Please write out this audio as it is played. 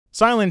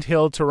Silent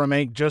Hill to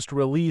Remake just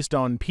released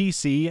on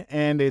PC,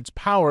 and it's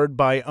powered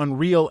by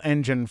Unreal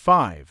Engine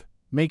 5,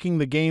 making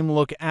the game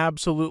look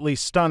absolutely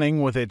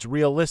stunning with its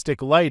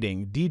realistic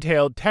lighting,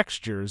 detailed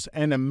textures,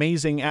 and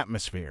amazing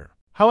atmosphere.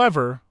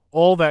 However,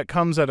 all that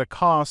comes at a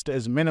cost,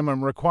 as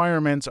minimum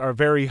requirements are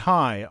very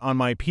high. On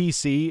my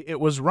PC, it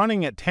was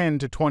running at 10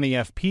 to 20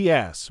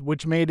 FPS,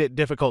 which made it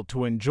difficult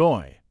to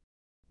enjoy.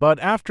 But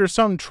after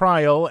some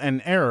trial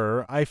and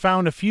error, I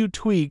found a few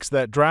tweaks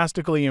that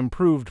drastically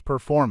improved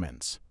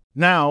performance.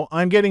 Now,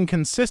 I'm getting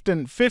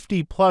consistent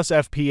 50+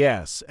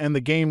 FPS, and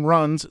the game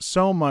runs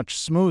so much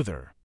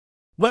smoother.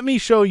 Let me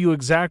show you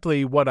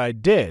exactly what I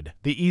did.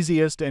 The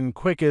easiest and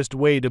quickest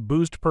way to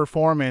boost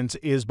performance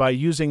is by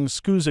using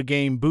SCUSA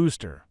Game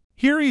Booster.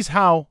 Here is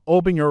how.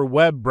 Open your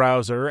web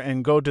browser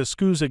and go to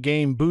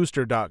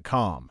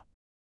scusagamebooster.com.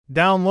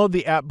 Download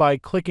the app by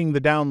clicking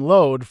the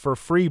Download for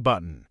Free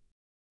button.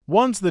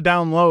 Once the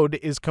download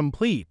is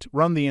complete,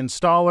 run the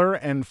installer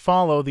and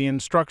follow the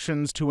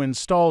instructions to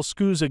install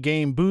SCUSA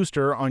Game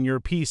Booster on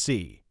your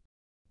PC.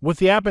 With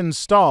the app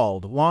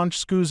installed, launch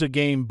SCUSA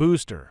Game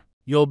Booster.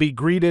 You'll be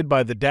greeted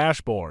by the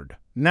dashboard.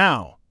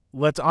 Now,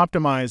 let's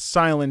optimize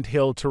Silent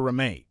Hill to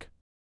Remake.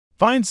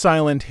 Find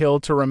Silent Hill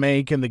to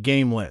Remake in the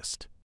game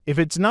list. If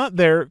it's not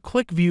there,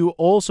 click View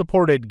All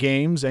Supported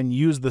Games and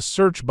use the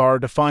search bar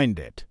to find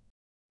it.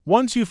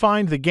 Once you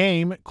find the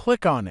game,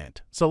 click on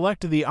it.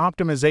 Select the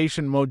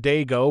optimization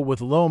Modego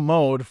with low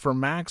mode for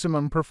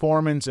maximum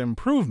performance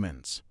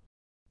improvements.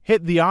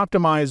 Hit the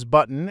Optimize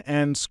button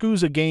and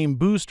SCUSA Game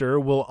Booster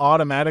will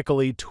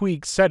automatically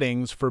tweak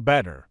settings for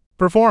better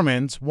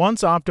performance.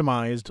 Once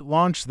optimized,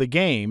 launch the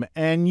game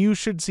and you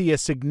should see a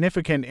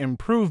significant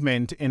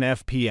improvement in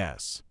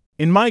FPS.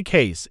 In my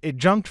case, it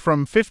jumped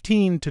from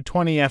 15 to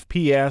 20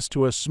 FPS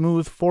to a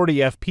smooth 40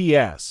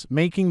 FPS,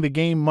 making the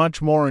game much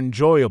more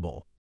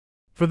enjoyable.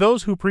 For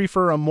those who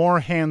prefer a more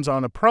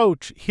hands-on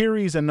approach, here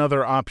is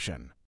another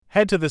option.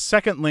 Head to the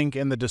second link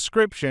in the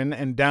description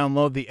and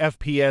download the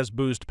FPS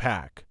Boost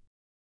Pack.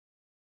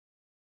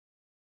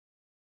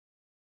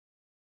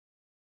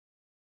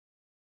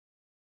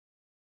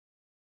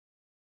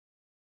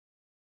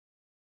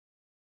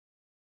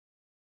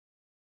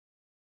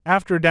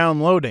 After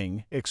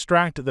downloading,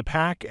 extract the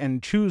pack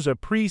and choose a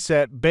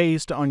preset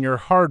based on your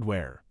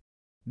hardware.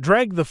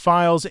 Drag the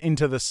files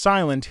into the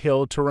Silent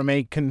Hill to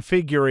Remake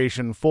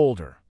configuration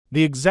folder.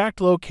 The exact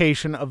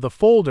location of the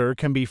folder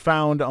can be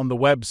found on the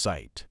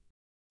website.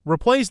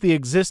 Replace the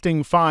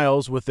existing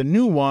files with the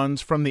new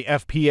ones from the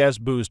FPS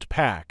Boost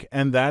pack,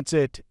 and that's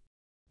it.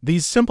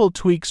 These simple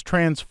tweaks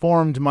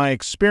transformed my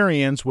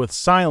experience with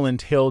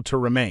Silent Hill to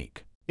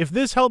Remake. If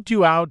this helped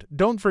you out,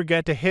 don't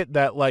forget to hit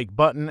that like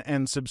button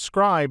and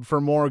subscribe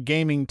for more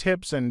gaming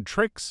tips and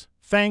tricks.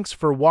 Thanks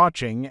for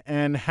watching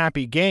and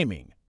happy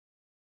gaming!